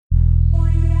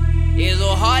It's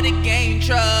so hard to gain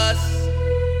trust,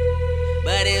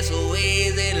 but it's so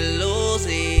easy to lose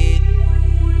it.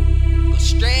 Go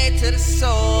straight to the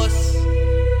source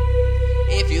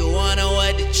if you wanna know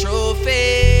what the truth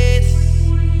is.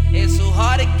 It's so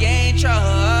hard to gain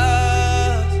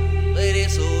trust, but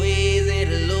it's so easy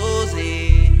to lose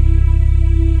it.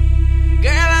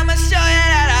 Girl, I'ma show you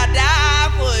that I die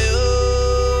for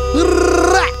you.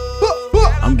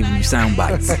 I'm giving you sound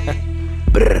bites.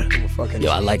 Yo,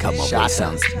 I like how my voice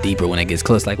sounds deeper when it gets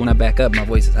close. Like when I back up, my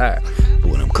voice is higher. But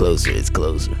when I'm closer, it's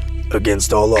closer.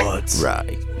 Against all odds,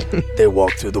 Right. they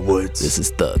walked through the woods This is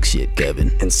thug shit,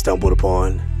 Kevin. and stumbled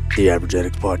upon the Average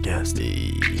Addicts podcast.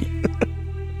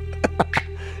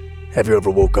 Have you ever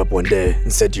woke up one day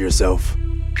and said to yourself,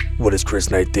 what does Chris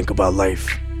Knight think about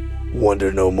life? Want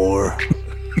to know more?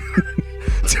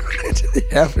 Tune into the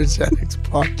Average Addicts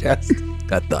podcast.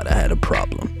 I thought I had a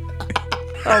problem.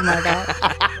 Oh my God.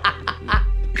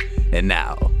 And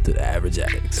now, to the Average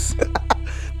Addicts.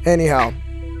 Anyhow,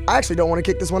 I actually don't want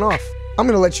to kick this one off. I'm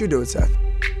going to let you do it, Seth.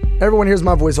 Everyone hears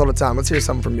my voice all the time. Let's hear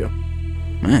something from you.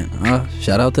 Man,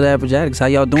 shout out to the Average Addicts. How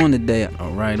y'all doing today?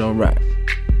 All right.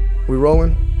 We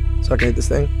rolling? So I can hit this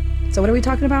thing? So what are we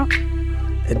talking about?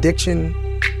 Addiction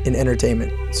and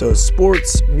entertainment. So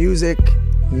sports, music,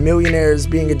 millionaires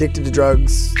being addicted to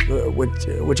drugs,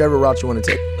 whichever route you want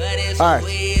to take. All right.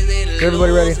 Is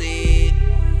everybody ready?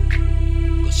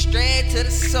 Go straight to the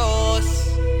source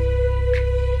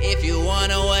if you wanna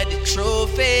know what the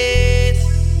truth is.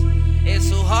 It's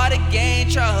so hard to gain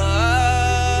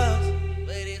trust,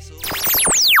 but it's so...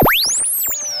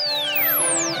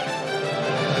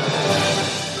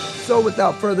 So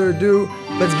without further ado,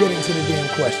 let's get into the damn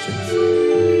questions.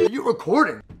 Are you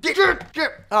recording?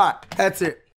 All right, that's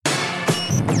it. No,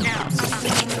 it's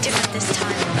different this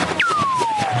time.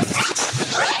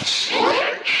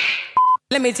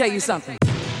 Let me tell you something.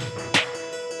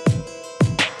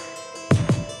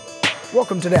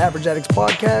 Welcome to the Average Addicts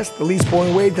podcast, the least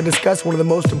boring way to discuss one of the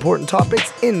most important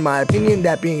topics, in my opinion,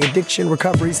 that being addiction,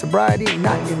 recovery, sobriety,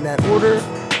 not in that order.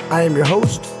 I am your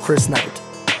host, Chris Knight.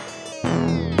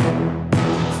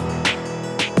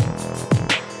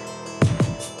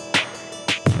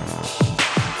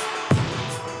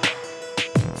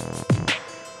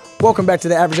 Welcome back to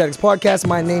the Average Addicts podcast.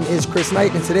 My name is Chris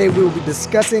Knight, and today we will be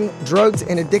discussing drugs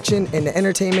and addiction in the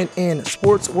entertainment and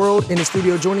sports world. In the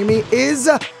studio joining me is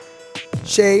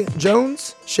Shay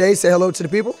Jones. Shay, say hello to the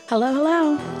people. Hello,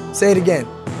 hello. Say it again.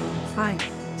 Hi.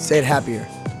 Say it happier.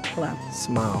 Hello.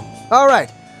 Smile. All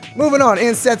right, moving on.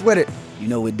 And Seth with it. You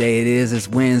know what day it is? It's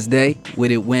Wednesday.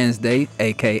 With it Wednesday,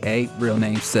 a.k.a. real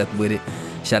name Seth with it.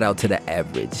 Shout out to the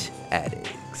Average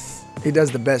Addicts. He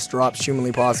does the best drops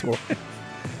humanly possible.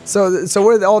 So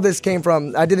where all this came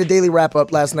from, I did a daily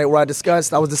wrap-up last night where I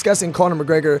was discussing Conor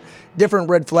McGregor, different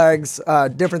red flags,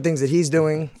 different things that he's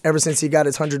doing ever since he got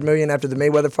his $100 million after the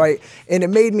Mayweather fight, and it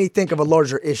made me think of a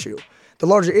larger issue. The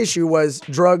larger issue was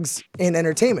drugs in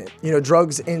entertainment,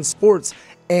 drugs in sports,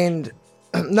 and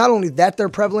not only that they're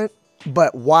prevalent,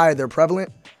 but why they're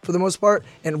prevalent for the most part,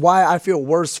 and why I feel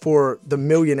worse for the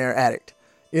millionaire addict,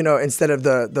 instead of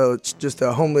just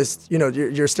the homeless,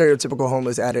 your stereotypical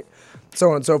homeless addict.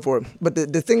 So on and so forth. But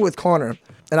the thing with Conor,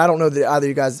 and I don't know that either of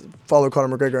you guys follow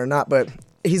Conor McGregor or not, but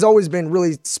he's always been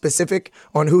really specific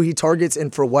on who he targets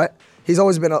and for what. He's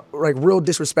always been real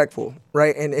disrespectful,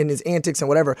 right? And in his antics and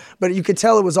whatever. But you could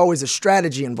tell it was always a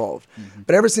strategy involved. Mm-hmm.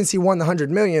 But ever since he won the $100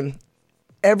 million,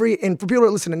 and for people that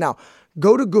are listening now,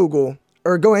 go to Google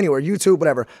or go anywhere, YouTube,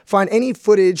 whatever, find any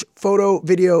footage, photo,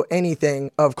 video, anything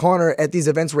of Conor at these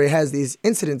events where he has these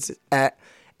incidents at,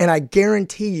 and I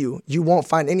guarantee you won't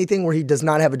find anything where he does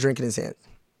not have a drink in his hand.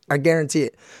 I guarantee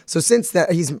it. So since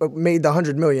that he's made the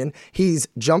 $100 million, he's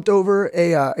jumped over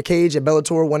a cage at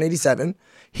Bellator 187.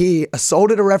 He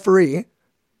assaulted a referee.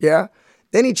 Yeah.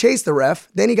 Then he chased the ref.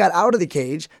 Then he got out of the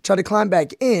cage, tried to climb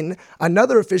back in.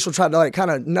 Another official tried to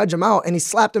kind of nudge him out, and he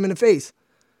slapped him in the face.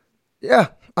 Yeah.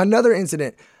 Another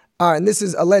incident. And this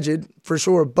is alleged for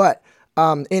sure, but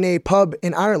in a pub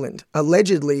in Ireland,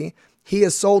 allegedly he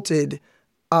assaulted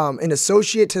an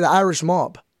associate to the Irish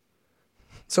mob.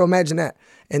 So imagine that.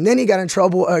 And then he got in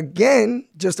trouble again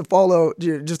just to follow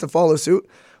suit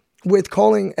with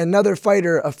calling another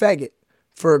fighter a faggot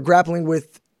for grappling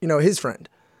with, his friend.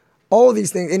 All of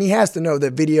these things, and he has to know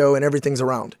that video and everything's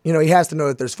around. He has to know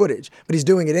that there's footage, but he's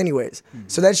doing it anyways. Mm-hmm.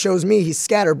 So that shows me he's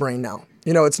scatterbrained now.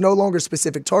 It's no longer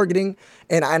specific targeting,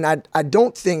 and I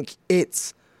don't think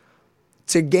it's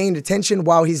to gain attention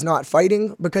while he's not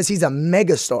fighting, because he's a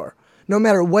megastar. No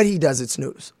matter what he does, it's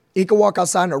news. He could walk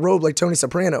outside in a robe like Tony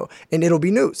Soprano and it'll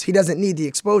be news. He doesn't need the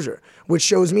exposure, which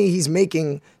shows me he's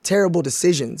making terrible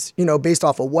decisions, based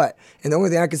off of what? And the only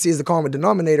thing I can see as the common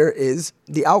denominator is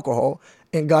the alcohol,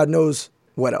 and God knows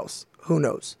what else. Who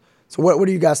knows? So what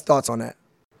are you guys' thoughts on that?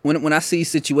 When I see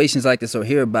situations like this or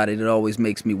hear about it, it always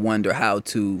makes me wonder how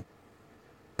to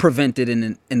prevent it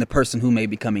in the person who may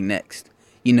be coming next.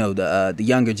 The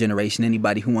younger generation,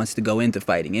 anybody who wants to go into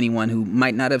fighting, anyone who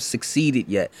might not have succeeded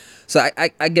yet. So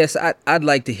I guess I'd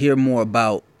like to hear more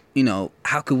about,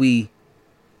 how could we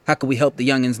help the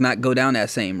youngins not go down that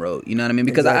same road? You know what I mean?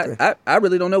 Because exactly. I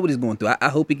really don't know what he's going through. I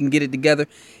hope he can get it together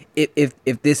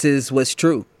if this is what's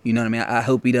true. You know what I mean? I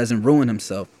hope he doesn't ruin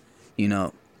himself,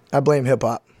 I blame hip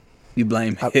hop. You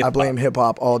blame hip hop. I blame hip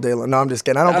hop all day long. No, I'm just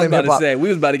kidding. I don't blame hip hop. We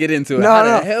was about to get into it. No,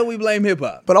 How the hell we blame hip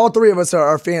hop? But all three of us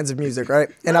are fans of music, right?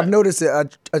 And I've noticed a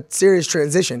serious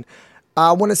transition.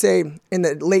 I want to say in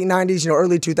the late 90s,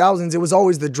 early 2000s, it was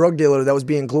always the drug dealer that was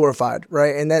being glorified,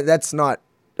 right? And that's not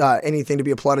anything to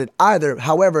be applauded either.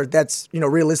 However, that's,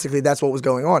 realistically, that's what was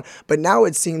going on. But now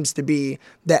it seems to be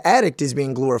the addict is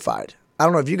being glorified. I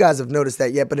don't know if you guys have noticed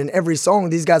that yet, but in every song,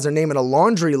 these guys are naming a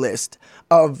laundry list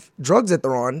of drugs that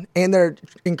they're on, and they're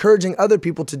encouraging other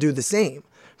people to do the same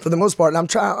for the most part. And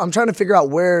I'm trying to figure out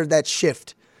where that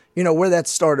shift, where that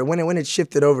started, when it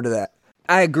shifted over to that.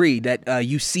 I agree that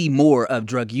you see more of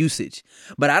drug usage,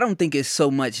 but I don't think it's so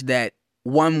much that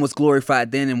one was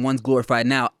glorified then and one's glorified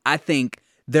now. I think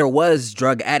there was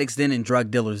drug addicts then and drug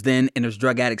dealers then, and there's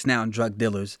drug addicts now and drug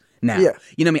dealers now. Yeah.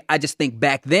 You know what I mean? I just think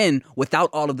back then, without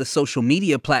all of the social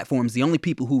media platforms, the only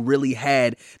people who really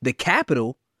had the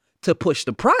capital to push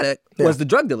the product was the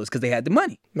drug dealers because they had the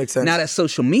money. Makes sense. Now that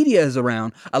social media is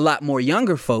around, a lot more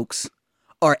younger folks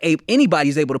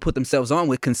anybody's able to put themselves on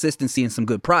with consistency and some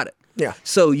good product. Yeah.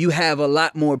 So you have a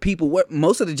lot more people.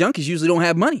 Most of the junkies usually don't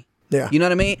have money. Yeah. You know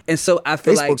what I mean? And so I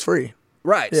feel Facebook's free.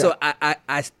 Right. Yeah. So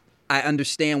I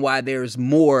understand why there's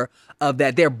more of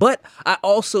that there. But I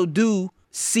also do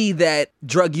see that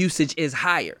drug usage is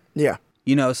higher. Yeah.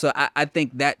 So I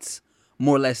think that's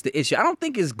more or less the issue. I don't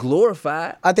think it's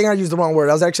glorified. I think I used the wrong word.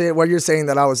 I was actually, what you're saying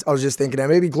that I was just thinking that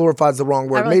maybe glorified is the wrong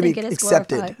word. I really maybe think it is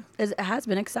accepted. glorified. It has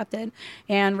been accepted.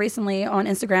 And recently on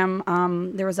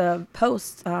Instagram, there was a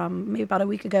post maybe about a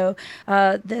week ago.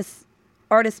 This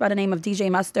artist by the name of DJ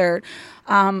Mustard,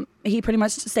 he pretty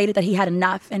much stated that he had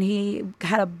enough, and he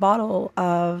had a bottle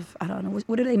of, I don't know,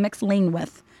 what do they mix lean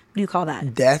with? What do you call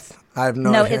that? Death? I have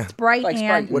no No, idea. it's Sprite Like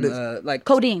and Sprite, what is like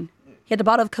codeine. He had the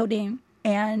bottle of codeine,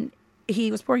 and he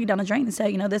was pouring it down the drain and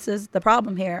said, this is the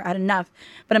problem here. I had enough.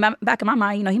 But in back of my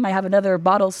mind, he might have another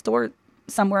bottle stored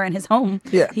somewhere in his home.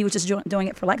 Yeah. He was just doing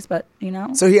it for likes, but,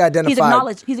 So he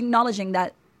identified. He's acknowledging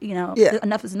that, Yeah.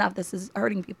 enough is enough. This is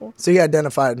hurting people. So he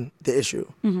identified the issue.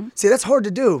 Mm-hmm. See, that's hard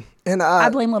to do. And I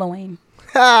blame Lil Wayne.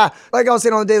 like I was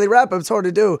saying on the Daily Wrap-Up, it's hard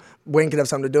to do. Wayne could have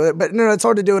something to do with it. But no, it's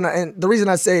hard to do. And the reason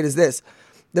I say it is this.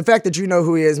 The fact that you know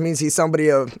who he is means he's somebody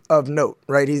of note,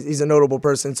 right? He's a notable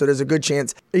person, so there's a good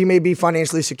chance he may be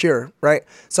financially secure, right?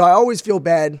 So I always feel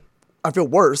bad. I feel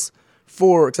worse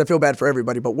because I feel bad for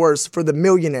everybody, but worse for the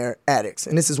millionaire addicts.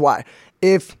 And this is why.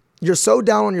 If you're so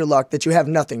down on your luck that you have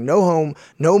nothing, no home,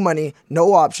 no money,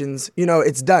 no options,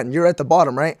 it's done. You're at the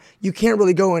bottom, right? You can't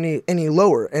really go any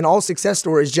lower. And all success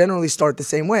stories generally start the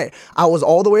same way. I was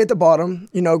all the way at the bottom,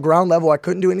 ground level. I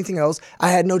couldn't do anything else.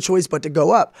 I had no choice but to go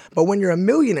up. But when you're a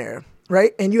millionaire,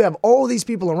 right, and you have all these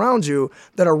people around you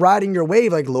that are riding your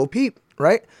wave like Lil Peep,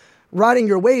 right? Riding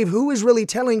your wave, who is really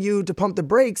telling you to pump the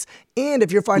brakes? And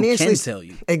if you're financially... Who can tell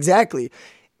you? Exactly.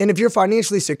 And if you're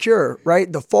financially secure,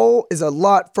 right, the fall is a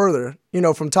lot further,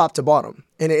 from top to bottom.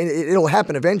 And it'll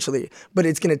happen eventually, but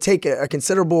it's going to take a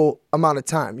considerable amount of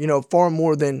time, far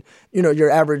more than,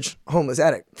 your average homeless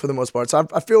addict for the most part. So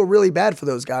I feel really bad for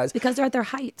those guys. Because they're at their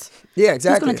height. Yeah,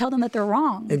 exactly. Who's going to tell them that they're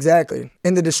wrong? Exactly.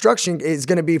 And the destruction is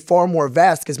going to be far more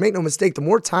vast because make no mistake, the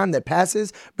more time that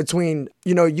passes between,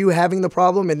 you having the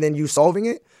problem and then you solving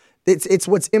it, it's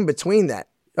what's in between that.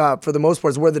 For the most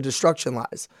part, is where the destruction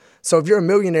lies. So if you're a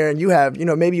millionaire and you have,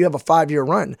 maybe you have a 5-year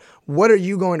run, what are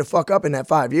you going to fuck up in that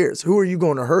 5 years? Who are you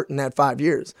going to hurt in that 5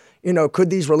 years? Could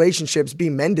these relationships be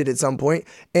mended at some point?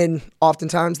 And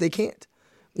oftentimes they can't.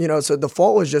 So the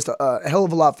fall is just a hell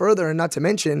of a lot further. And not to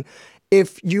mention,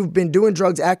 if you've been doing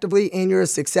drugs actively and you're a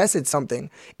success at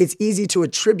something, it's easy to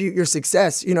attribute your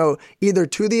success, either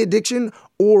to the addiction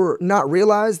or not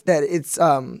realize that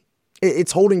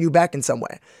it's holding you back in some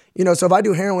way. So if I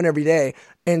do heroin every day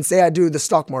and say I do the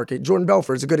stock market, Jordan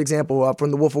Belfort is a good example from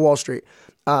the Wolf of Wall Street.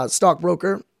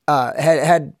 Stockbroker,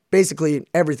 had basically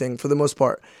everything for the most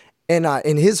part. And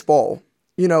in his fall,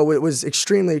 it was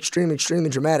extremely, extremely, extremely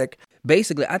dramatic.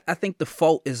 Basically, I think the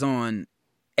fault is on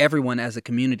everyone as a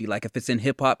community. Like if it's in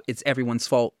hip hop, it's everyone's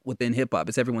fault within hip hop.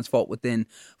 It's everyone's fault within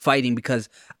fighting, because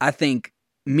I think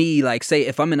like say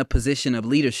if I'm in a position of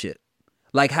leadership,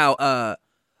 like how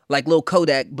like Lil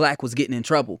Kodak Black was getting in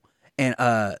trouble, and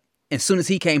as soon as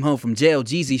he came home from jail,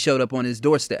 Jeezy showed up on his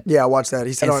doorstep. Yeah, I watched that.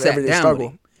 He said and on sat Everyday down Struggle.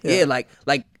 with him. Yeah,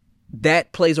 like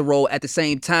that plays a role at the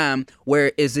same time.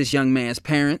 Where is this young man's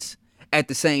parents? At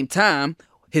the same time,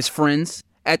 his friends.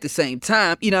 At the same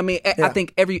time, you know what I mean? I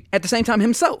think at the same time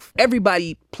himself.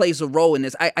 Everybody plays a role in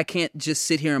this. I can't just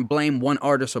sit here and blame one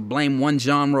artist or blame one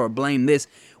genre or blame this.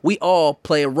 We all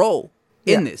play a role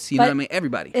in this. You know what I mean?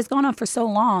 Everybody. It's gone on for so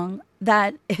long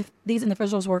that if these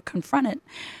individuals were confronted,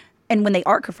 and when they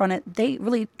are confronted, they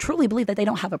really truly believe that they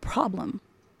don't have a problem.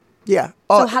 Yeah.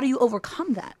 So how do you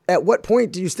overcome that? At what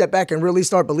point do you step back and really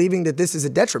start believing that this is a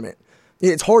detriment?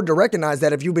 It's hard to recognize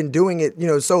that if you've been doing it,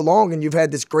 so long and you've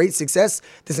had this great success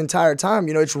this entire time,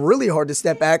 it's really hard to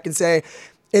step back and say,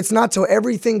 it's not till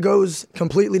everything goes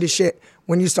completely to shit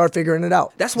when you start figuring it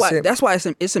out. That's why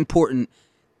it's important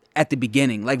at the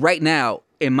beginning. Like right now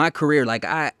in my career, like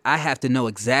I have to know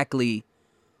exactly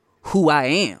who I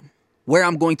am, where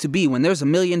I'm going to be. When there's $1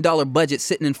 million budget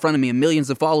sitting in front of me and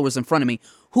millions of followers in front of me,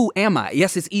 who am I?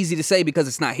 Yes, it's easy to say because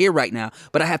it's not here right now,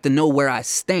 but I have to know where I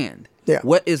stand. Yeah.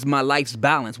 What is my life's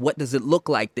balance? What does it look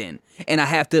like then? And I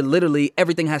have to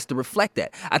everything has to reflect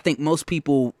that. I think most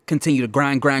people continue to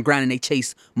grind, and they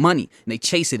chase money. And they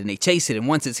chase it and they chase it. And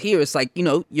once it's here, it's like,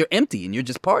 you're empty and you're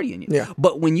just partying. Yeah.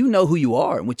 But when you know who you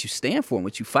are and what you stand for and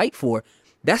what you fight for,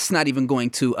 that's not even going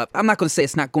to, I'm not going to say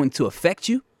it's not going to affect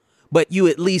you, but you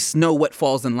at least know what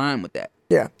falls in line with that.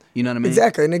 Yeah. You know what I mean?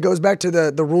 Exactly. And it goes back to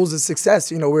the rules of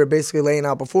success, we were basically laying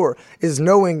out before, is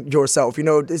knowing yourself,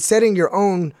 it's setting your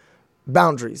own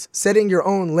boundaries, setting your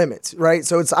own limits, right?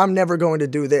 So it's, I'm never going to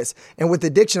do this. And with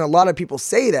addiction, a lot of people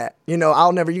say that, you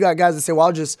got guys that say, well,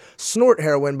 I'll just snort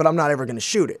heroin, but I'm not ever going to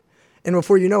shoot it. And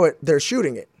before you know it, they're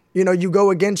shooting it. You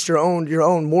go against your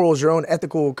own morals, your own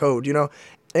ethical code,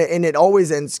 and it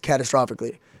always ends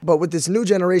catastrophically. But with this new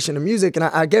generation of music, and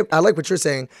I like what you're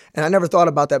saying, and I never thought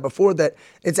about that before, that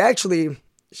it's actually,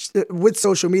 with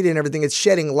social media and everything, it's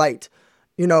shedding light,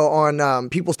 on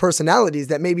people's personalities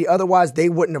that maybe otherwise they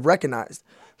wouldn't have recognized.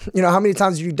 How many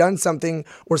times have you done something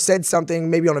or said something,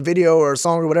 maybe on a video or a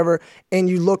song or whatever, and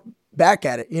you look back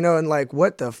at it, and like,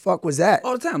 what the fuck was that?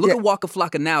 All the time. Look at Waka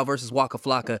Flocka now versus Waka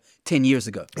Flocka 10 years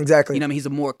ago. Exactly. He's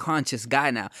a more conscious guy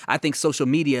now. I think social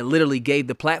media literally gave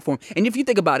the platform. And if you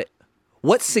think about it,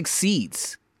 what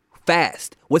succeeds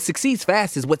fast? What succeeds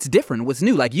fast is what's different, what's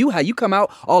new. Like how you come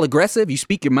out all aggressive, you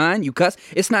speak your mind, you cuss.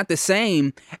 It's not the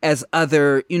same as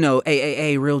other,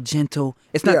 real gentle.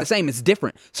 It's not the same. It's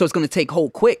different. So it's going to take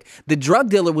hold quick. The drug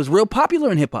dealer was real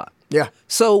popular in hip hop. Yeah.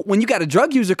 So when you got a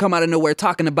drug user come out of nowhere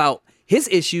talking about his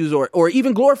issues or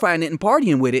even glorifying it and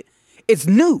partying with it, it's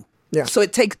new. Yeah. So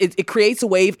it creates a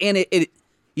wave, and it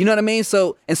you know what I mean?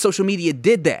 So, and social media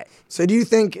did that. So do you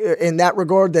think in that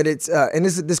regard that it's, and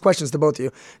this question's to both of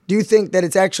you, do you think that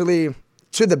it's actually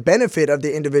to the benefit of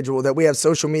the individual that we have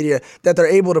social media, that they're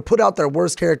able to put out their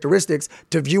worst characteristics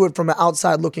to view it from an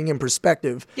outside looking in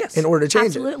perspective in order to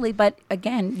change Absolutely. But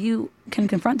again, you can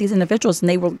confront these individuals and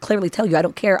they will clearly tell you, I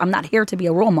don't care. I'm not here to be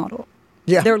a role model.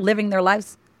 Yeah. They're living their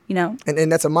lives. And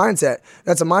that's a mindset.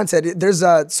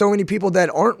 There's so many people that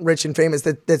aren't rich and famous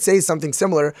that say something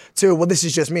similar to, well, this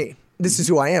is just me. This is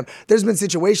who I am. There's been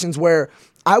situations where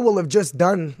I will have just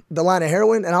done the line of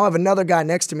heroin and I'll have another guy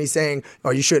next to me saying, oh,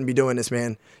 you shouldn't be doing this,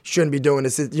 man. You shouldn't be doing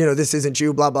this. This isn't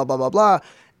you, blah, blah, blah, blah, blah.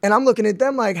 And I'm looking at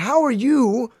them like, how are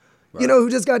you, who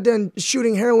just got done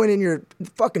shooting heroin in your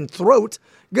fucking throat,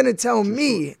 gonna tell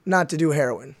me not to do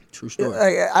heroin? True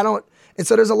story. I don't. And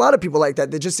so there's a lot of people like that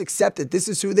just accept that this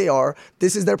is who they are,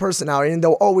 this is their personality, and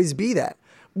they'll always be that,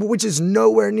 which is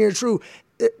nowhere near true.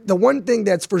 The one thing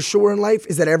that's for sure in life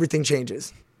is that everything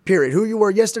changes, period. Who you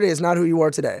were yesterday is not who you are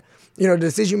today. The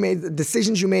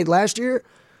decisions you made last year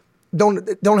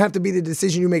don't have to be the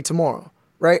decision you make tomorrow,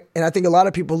 right? And I think a lot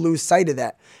of people lose sight of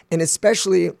that. And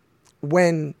especially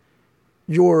when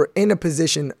you're in a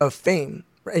position of fame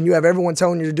and you have everyone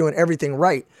telling you you're doing everything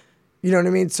right, you know what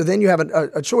I mean? So then you have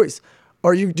a choice.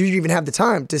 Or do you even have the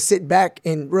time to sit back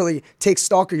and really take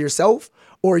stock of yourself?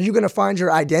 Or are you going to find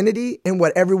your identity in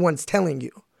what everyone's telling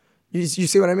you? You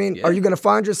see what I mean? Yeah. Are you going to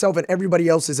find yourself in everybody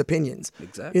else's opinions?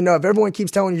 Exactly. If everyone keeps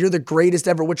telling you you're the greatest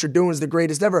ever, what you're doing is the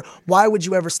greatest ever, why would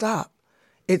you ever stop?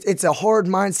 It's a hard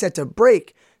mindset to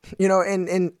break,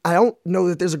 and I don't know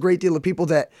that there's a great deal of people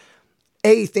that,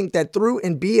 A, think that through,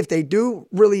 and B, if they do,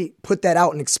 really put that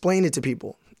out and explain it to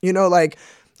people.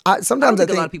 Sometimes I think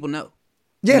a lot of people know.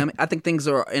 Yeah. You know what I mean? I think things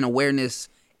are in awareness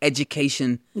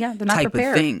education Yeah, they're not type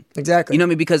prepared. of thing. Exactly. You know what I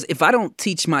mean? Because if I don't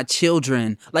teach my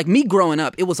children, like me growing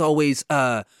up, it was always,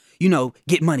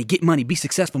 get money, be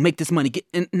successful, make this money.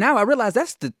 And now I realize I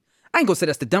ain't gonna say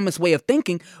that's the dumbest way of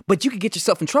thinking, but you can get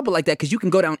yourself in trouble like that because you can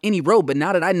go down any road. But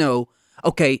now that I know,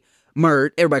 okay,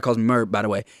 Murd, everybody calls me Murd, by the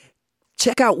way.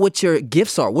 Check out what your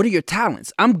gifts are. What are your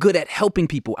talents? I'm good at helping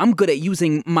people. I'm good at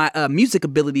using my music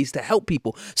abilities to help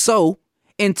people. So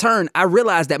in turn, I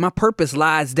realized that my purpose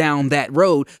lies down that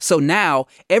road. So now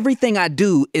everything I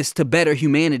do is to better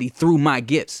humanity through my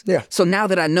gifts. Yeah. So now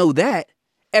that I know that,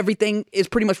 everything is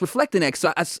pretty much reflecting that.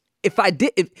 So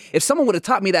if someone would have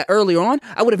taught me that earlier on,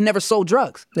 I would have never sold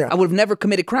drugs. Yeah. I would have never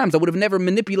committed crimes. I would have never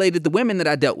manipulated the women that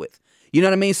I dealt with. You know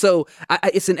what I mean? So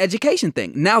it's an education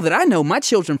thing. Now that I know my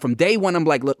children from day one, I'm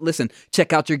like, look, listen,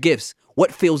 check out your gifts.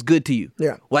 What feels good to you?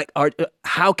 Yeah. Like,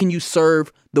 how can you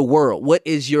serve the world? What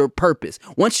is your purpose?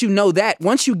 Once you know that,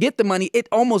 once you get the money, it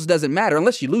almost doesn't matter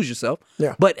unless you lose yourself.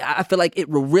 Yeah. But I feel like it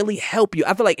will really help you.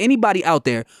 I feel like anybody out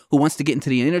there who wants to get into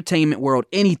the entertainment world,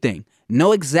 anything,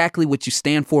 know exactly what you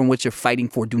stand for and what you're fighting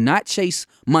for. Do not chase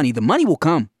money. The money will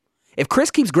come. If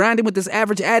Chris keeps grinding with this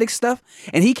average addict stuff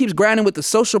and he keeps grinding with the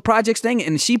social projects thing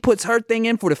and she puts her thing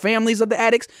in for the families of the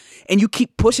addicts and you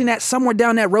keep pushing that, somewhere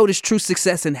down that road is true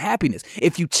success and happiness.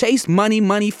 If you chase money,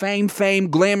 fame,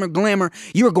 glamour,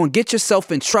 you are going to get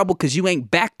yourself in trouble because you ain't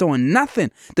backed on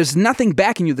nothing. There's nothing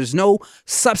backing you. There's no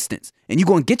substance. And you're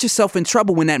going to get yourself in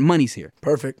trouble when that money's here.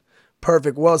 Perfect.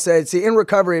 Well said. See, in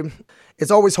recovery,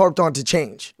 it's always harped on to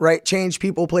change, right? Change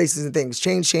people, places, and things.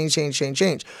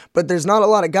 Change. But there's not a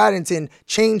lot of guidance in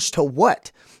change to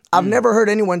what? I've never heard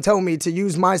anyone tell me to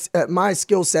use my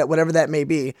skill set, whatever that may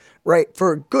be, right,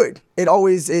 for good. It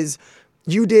always is,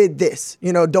 you did this,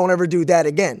 don't ever do that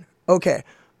again. Okay.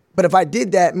 But if I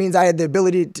did that, means I had the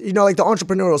ability to, like the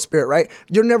entrepreneurial spirit, right?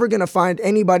 You're never going to find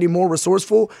anybody more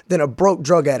resourceful than a broke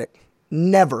drug addict.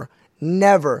 Never.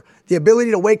 The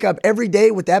ability to wake up every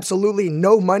day with absolutely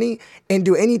no money and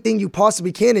do anything you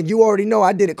possibly can. And you already know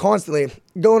I did it constantly.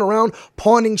 Going around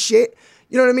pawning shit,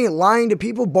 you know what I mean? Lying to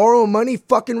people, borrowing money,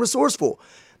 fucking resourceful.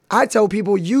 I tell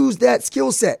people use that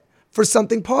skill set for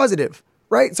something positive,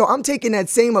 right? So I'm taking that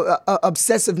same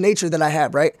obsessive nature that I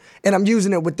have, right? And I'm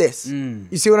using it with this.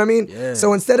 You see what I mean? Yeah.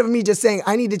 So instead of me just saying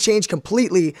I need to change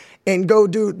completely and go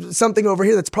do something over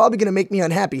here that's probably going to make me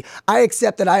unhappy, I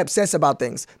accept that I obsess about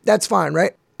things. That's fine,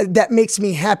 right? That makes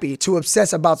me happy to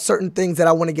obsess about certain things that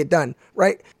I want to get done,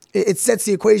 right? It sets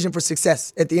the equation for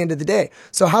success at the end of the day.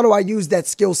 So how do I use that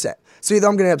skill set? So either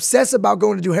I'm going to obsess about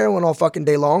going to do heroin all fucking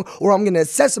day long, or I'm going to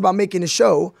obsess about making a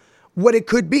show what it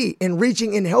could be and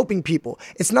reaching and helping people.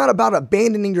 It's not about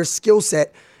abandoning your skill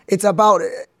set. It's about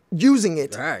using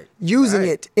it,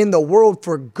 it in the world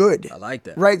for good. I like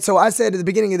that. Right? So I said at the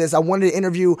beginning of this, I wanted to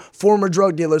interview former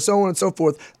drug dealers, so on and so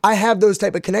forth. I have those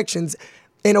type of connections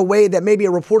in a way that maybe a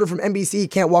reporter from NBC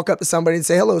can't walk up to somebody and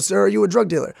say, hello, sir, are you a drug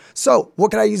dealer? So what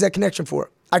can I use that connection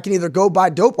for? I can either go buy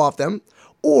dope off them,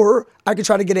 or I could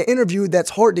try to get an interview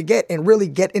that's hard to get and really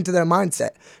get into their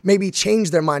mindset. Maybe change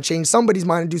their mind, change somebody's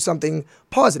mind and do something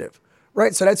positive,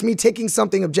 right? So that's me taking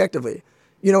something objectively,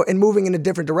 and moving in a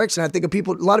different direction. I think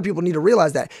a lot of people need to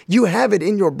realize that. You have it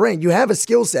in your brain. You have a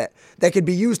skill set that could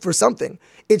be used for something.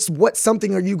 It's what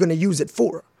something are you going to use it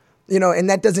for? And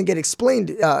that doesn't get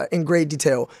explained in great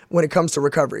detail when it comes to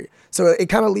recovery. So it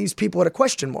kind of leaves people at a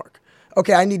question mark.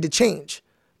 Okay, I need to change,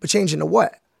 but change into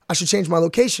what? I should change my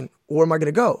location. Where am I going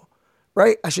to go?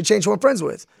 Right? I should change who I'm friends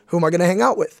with. Who am I going to hang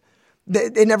out with?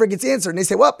 It never gets answered. And they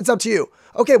say, well, it's up to you.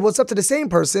 Okay, well, it's up to the same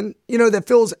person, that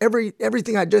fills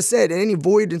everything I just said and any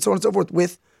void and so on and so forth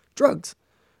with drugs.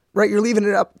 Right? You're leaving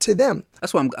it up to them.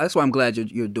 That's why I'm glad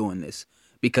you're doing this.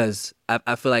 Because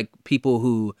I feel like people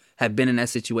who have been in that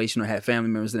situation or have family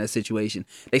members in that situation,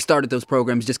 they started those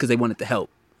programs just because they wanted to help.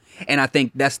 And I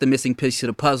think that's the missing piece of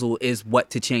the puzzle is what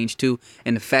to change to.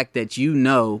 And the fact that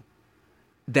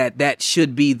that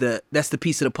should be that's the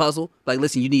piece of the puzzle. Like,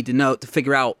 listen, you need to know to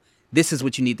figure out this is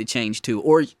what you need to change to.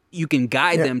 Or you can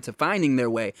guide them to finding their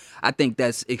way. I think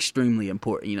that's extremely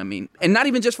important. You know what I mean? And not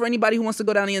even just for anybody who wants to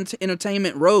go down the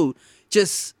entertainment road,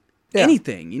 just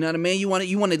anything, you know what I mean? You want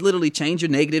to literally change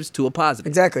your negatives to a positive.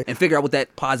 Exactly. And figure out what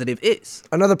that positive is.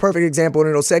 Another perfect example, and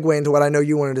it'll segue into what I know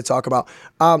you wanted to talk about.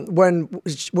 When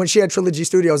she had Trilogy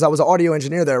Studios, I was an audio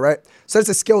engineer there, right? So that's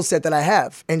a skill set that I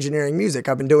have, engineering music.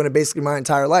 I've been doing it basically my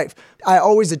entire life. I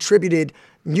always attributed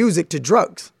music to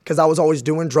drugs because I was always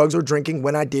doing drugs or drinking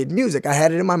when I did music. I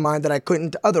had it in my mind that I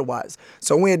couldn't otherwise.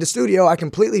 So when we had the studio, I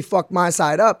completely fucked my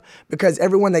side up because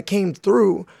everyone that came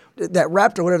through that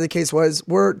rapped or whatever the case was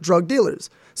were drug dealers.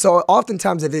 So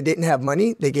oftentimes if they didn't have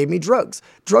money, they gave me drugs.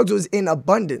 Drugs was in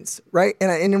abundance, right?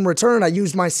 And in return, I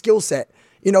used my skill set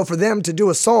for them to do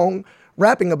a song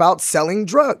rapping about selling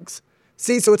drugs.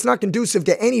 See, so it's not conducive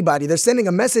to anybody. They're sending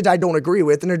a message I don't agree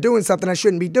with, and they're doing something I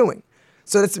shouldn't be doing.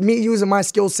 So that's me using my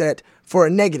skill set for a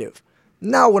negative.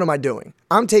 Now what am I doing?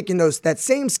 I'm taking that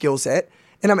same skill set,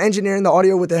 and I'm engineering the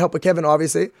audio with the help of Kevin,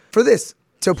 obviously, for this.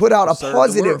 To put out a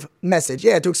positive message.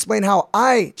 Yeah, to explain how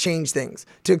I change things,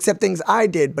 to accept things I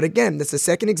did. But again, that's the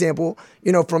second example,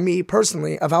 from me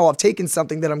personally, of how I've taken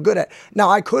something that I'm good at.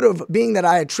 Now, I could have, being that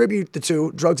I attribute the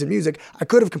two, drugs and music, I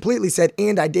could have completely said,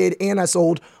 and I did, and I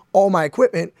sold all my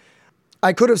equipment.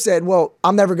 I could have said, well,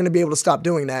 I'm never going to be able to stop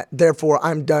doing that. Therefore,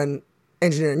 I'm done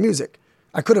engineering music.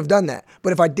 I could have done that.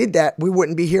 But if I did that, we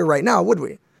wouldn't be here right now, would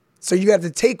we? So you have to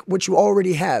take what you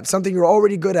already have, something you're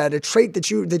already good at, a trait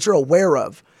that you're aware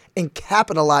of, and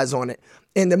capitalize on it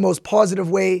in the most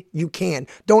positive way you can.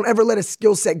 Don't ever let a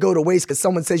skill set go to waste because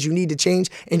someone says you need to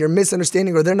change and you're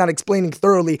misunderstanding or they're not explaining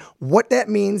thoroughly what that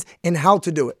means and how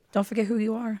to do it. Don't forget who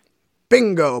you are.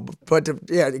 Bingo.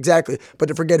 Yeah, exactly. But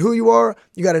to forget who you are,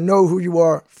 you got to know who you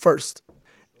are first.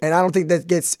 And I don't think that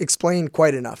gets explained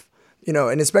quite enough.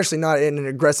 And especially not in an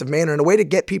aggressive manner, in a way to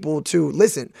get people to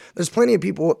listen. There's plenty of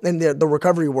people in the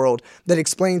recovery world that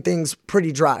explain things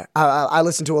pretty dry. I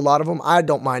listen to a lot of them. I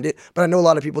don't mind it, but I know a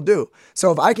lot of people do.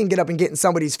 So if I can get up and get in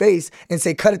somebody's face and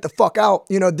say, cut it the fuck out,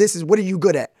 this is, what are you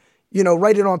good at?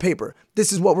 Write it on paper.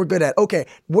 This is what we're good at. Okay,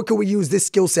 what can we use this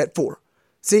skill set for?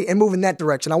 See, and move in that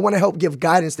direction. I want to help give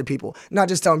guidance to people, not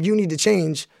just tell them you need to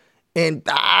change and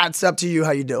it's up to you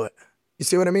how you do it. You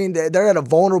see what I mean? They're at a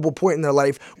vulnerable point in their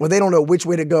life where they don't know which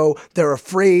way to go. They're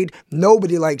afraid.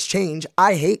 Nobody likes change.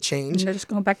 I hate change. And they're just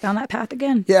going back down that path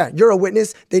again. Yeah, you're a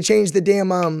witness. They changed the damn,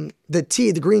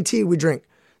 the green tea we drink.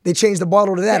 They changed the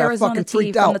bottle to that. The I Arizona fucking tea,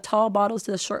 freaked out. from the tall bottles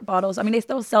to the short bottles. I mean, they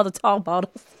still sell the tall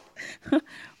bottles.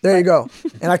 There you go.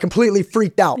 And I completely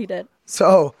freaked out. You did.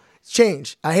 So,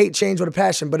 change. I hate change with a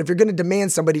passion, but if you're going to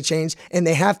demand somebody change and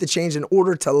they have to change in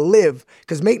order to live,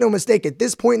 because make no mistake, at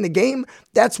this point in the game,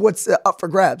 that's what's up for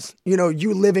grabs.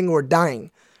 You living or dying.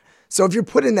 So if you're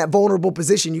put in that vulnerable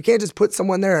position, you can't just put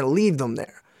someone there and leave them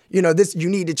there. You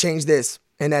need to change this,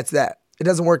 and that's that. It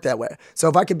doesn't work that way. So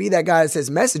if I could be that guy that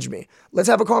says, message me, let's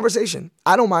have a conversation.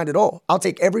 I don't mind at all. I'll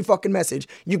take every fucking message.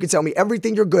 You can tell me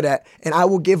everything you're good at, and I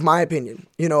will give my opinion,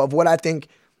 of what I think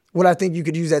you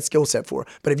could use that skill set for.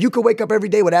 But if you could wake up every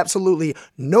day with absolutely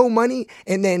no money,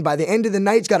 and then by the end of the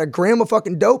night, you got a gram of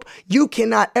fucking dope, you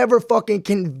cannot ever fucking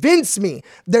convince me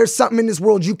there's something in this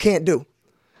world you can't do.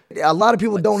 A lot of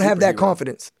people don't have that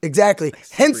confidence. Exactly.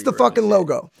 Hence the fucking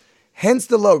logo. Hence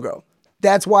the logo.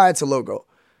 That's why it's a logo.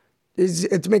 It's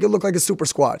to make it look like a super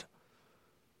squad.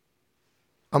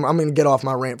 I'm going to get off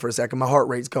my rant for a second. My heart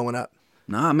rate's going up.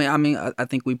 No, I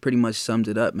think we pretty much summed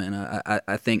it up, man.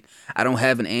 I think I don't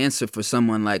have an answer for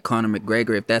someone like Conor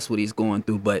McGregor if that's what he's going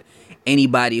through, but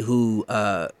anybody who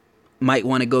might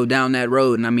want to go down that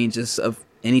road, and just of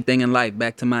anything in life,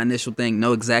 back to my initial thing,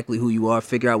 know exactly who you are,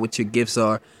 figure out what your gifts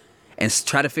are, and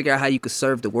try to figure out how you could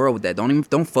serve the world with that.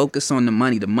 Don't focus on the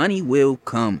money. The money will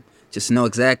come. Just know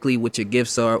exactly what your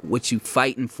gifts are, what you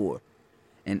fighting for,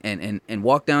 and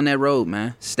walk down that road,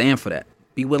 man. Stand for that.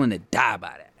 Be willing to die by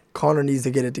that. Conor needs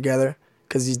to get it together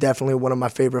because he's definitely one of my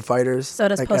favorite fighters. So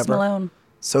does Post Malone.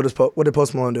 So does what did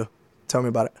Post Malone do? Tell me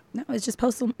about it. No, it's just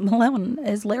Post Malone,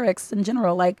 his lyrics in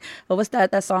general. Like, what's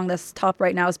that song that's top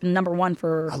right now? It's been #1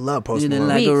 for I love Post Malone.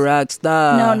 Like a rock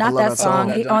star. No, not that song.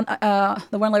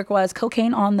 The one lyric was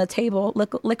cocaine on the table,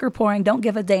 liquor pouring, don't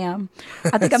give a damn.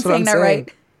 I think I'm saying that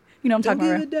right. You know what I'm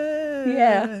talking about?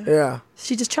 Yeah. Yeah.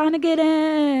 She's just trying to get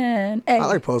in. Hey, I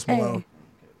like Post Malone. Hey.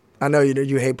 I know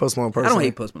you hate Post Malone personally. I don't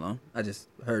hate Post Malone. I just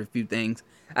heard a few things.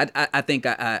 I think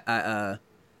I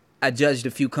judged a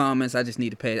few comments. I just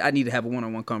need to I need to have a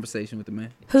one-on-one conversation with the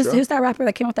man. Who's that rapper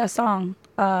that came with that song?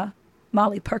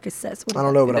 Molly Percocets. I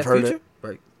don't know, but I've heard it.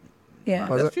 Right. Yeah.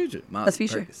 That's Future. That's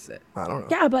Future. Percocet. I don't know.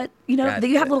 Yeah, but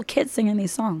you have little kids singing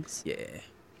these songs. Yeah.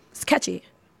 It's catchy.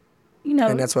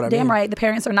 And that's what I mean. Damn right, the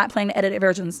parents are not playing the edited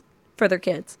versions for their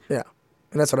kids. Yeah,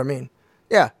 and that's what I mean.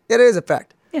 Yeah, it is a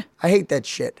fact. Yeah. I hate that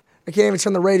shit. I can't even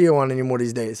turn the radio on anymore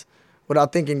these days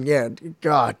without thinking,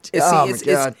 God. I don't want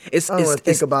to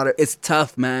think about it. It's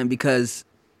tough, man, because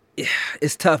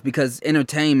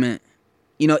entertainment,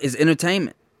 is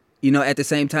entertainment. At the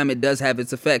same time, it does have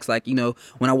its effects. Like,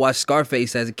 when I watched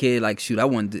Scarface as a kid, like, shoot, I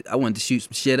wanted to shoot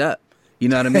some shit up. You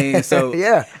know what I mean? So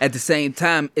yeah. At the same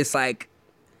time, it's like,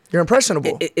 you're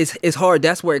impressionable. It's hard.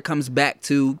 That's where it comes back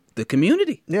to the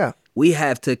community. Yeah. We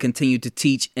have to continue to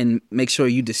teach and make sure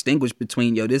you distinguish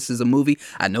between, this is a movie.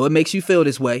 I know it makes you feel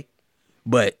this way,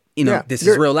 but, this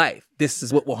is real life. This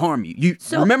is what will harm you.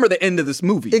 Remember the end of this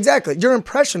movie. Exactly. You're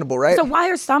impressionable, right? So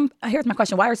here's my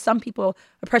question. Why are some people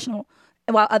impressionable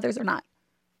while others are not?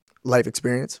 Life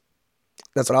experience.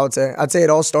 That's what I would say. I'd say it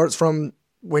all starts from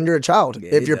when you're a child. Yeah,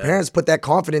 if it your does. parents put that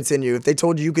confidence in you, if they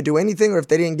told you could do anything, or if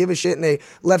they didn't give a shit and they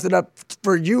left it up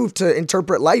for you to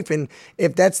interpret life, and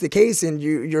if that's the case and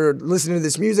you're listening to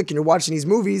this music and you're watching these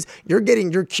movies, you're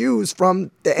getting your cues from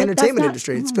the entertainment not-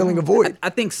 industry. It's filling a void. I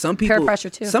think some Peer people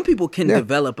pressure, too. Some people can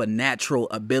develop a natural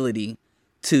ability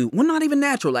to, well, not even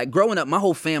natural. Like growing up, my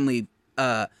whole family,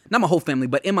 not my whole family,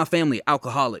 but in my family,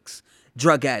 alcoholics,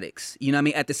 drug addicts. You know what I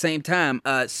mean? At the same time,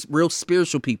 real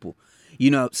spiritual people. You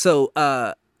know, so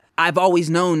I've always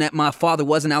known that my father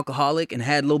was an alcoholic and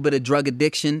had a little bit of drug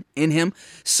addiction in him.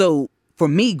 So for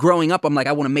me growing up, I'm like,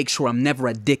 I want to make sure I'm never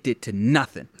addicted to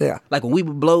nothing. Yeah. Like when we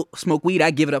would smoke weed,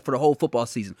 I'd give it up for the whole football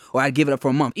season, or I'd give it up for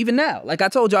a month. Even now, like I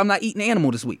told you, I'm not eating animal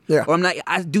this week. Yeah. Or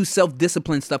I do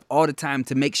self-discipline stuff all the time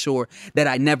to make sure that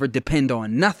I never depend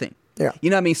on nothing. Yeah.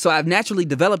 You know what I mean? So I've naturally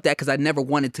developed that because I never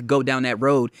wanted to go down that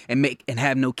road and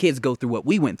have no kids go through what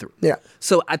we went through. Yeah.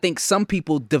 So I think some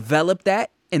people develop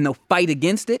that and they'll fight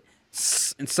against it,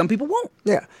 and some people won't.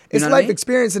 Yeah, it's know what I life mean?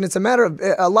 experience, and it's a matter of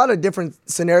a lot of different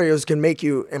scenarios can make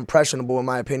you impressionable, in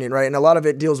my opinion, right? And a lot of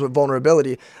it deals with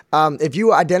vulnerability. If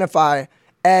you identify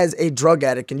as a drug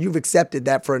addict and you've accepted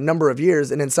that for a number of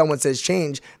years, and then someone says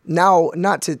change, now,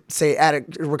 not to say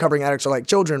recovering addicts are like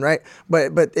children, right?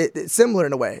 But it's similar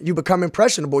in a way. You become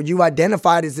impressionable. You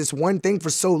identified as this one thing for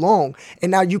so long,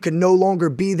 and now you can no longer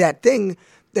be that thing.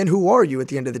 Then who are you at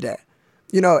the end of the day?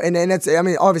 You know, and that's, I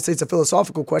mean, obviously it's a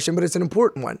philosophical question, but it's an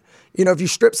important one. You know, if you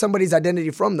strip somebody's identity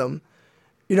from them,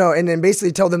 you know, and then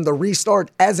basically tell them to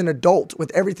restart as an adult with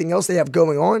everything else they have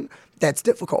going on, that's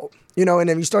difficult. You know, and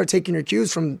then you start taking your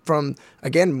cues from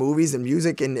again, movies and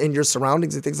music and your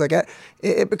surroundings and things like that,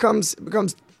 it becomes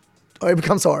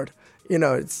hard. You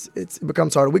know, it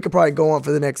becomes hard. We could probably go on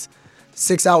for the next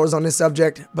 6 hours on this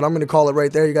subject, but I'm going to call it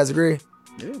right there. You guys agree?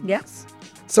 Yes.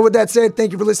 So with that said,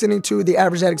 thank you for listening to the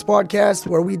Average Addicts podcast,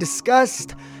 where we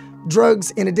discussed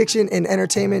drugs and addiction and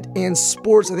entertainment and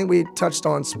sports. I think we touched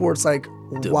on sports like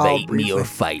wild Debate me briefly. or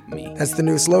fight me. That's the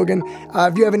new slogan.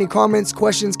 If you have any comments,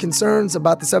 questions, concerns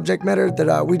about the subject matter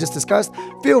that we just discussed,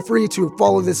 feel free to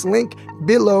follow this link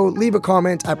below. Leave a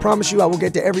comment. I promise you I will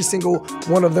get to every single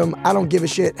one of them. I don't give a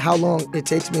shit how long it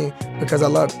takes me because I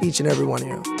love each and every one of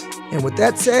you. And with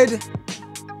that said,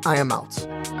 I am out.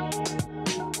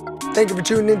 Thank you for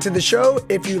tuning into the show.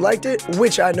 If you liked it,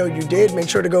 which I know you did, make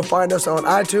sure to go find us on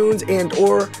iTunes and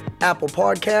or Apple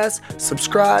Podcasts.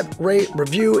 Subscribe, rate,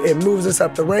 review. It moves us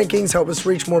up the rankings, help us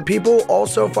reach more people.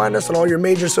 Also find us on all your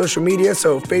major social media,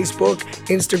 so Facebook,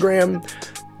 Instagram,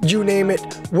 you name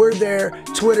it, we're there.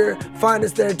 Twitter, find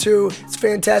us there too. It's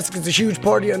fantastic. It's a huge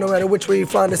party no matter which way you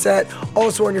find us at.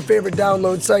 Also on your favorite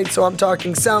download site, so I'm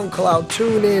talking SoundCloud,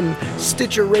 TuneIn,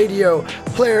 Stitcher Radio,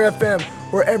 Player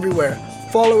FM. We're everywhere.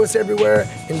 Follow us everywhere.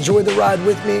 Enjoy the ride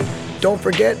with me. Don't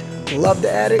forget, love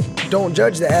the addict, don't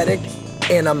judge the addict,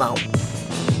 and I'm out.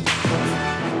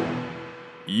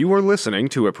 You are listening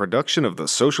to a production of the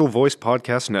Social Voice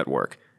Podcast Network.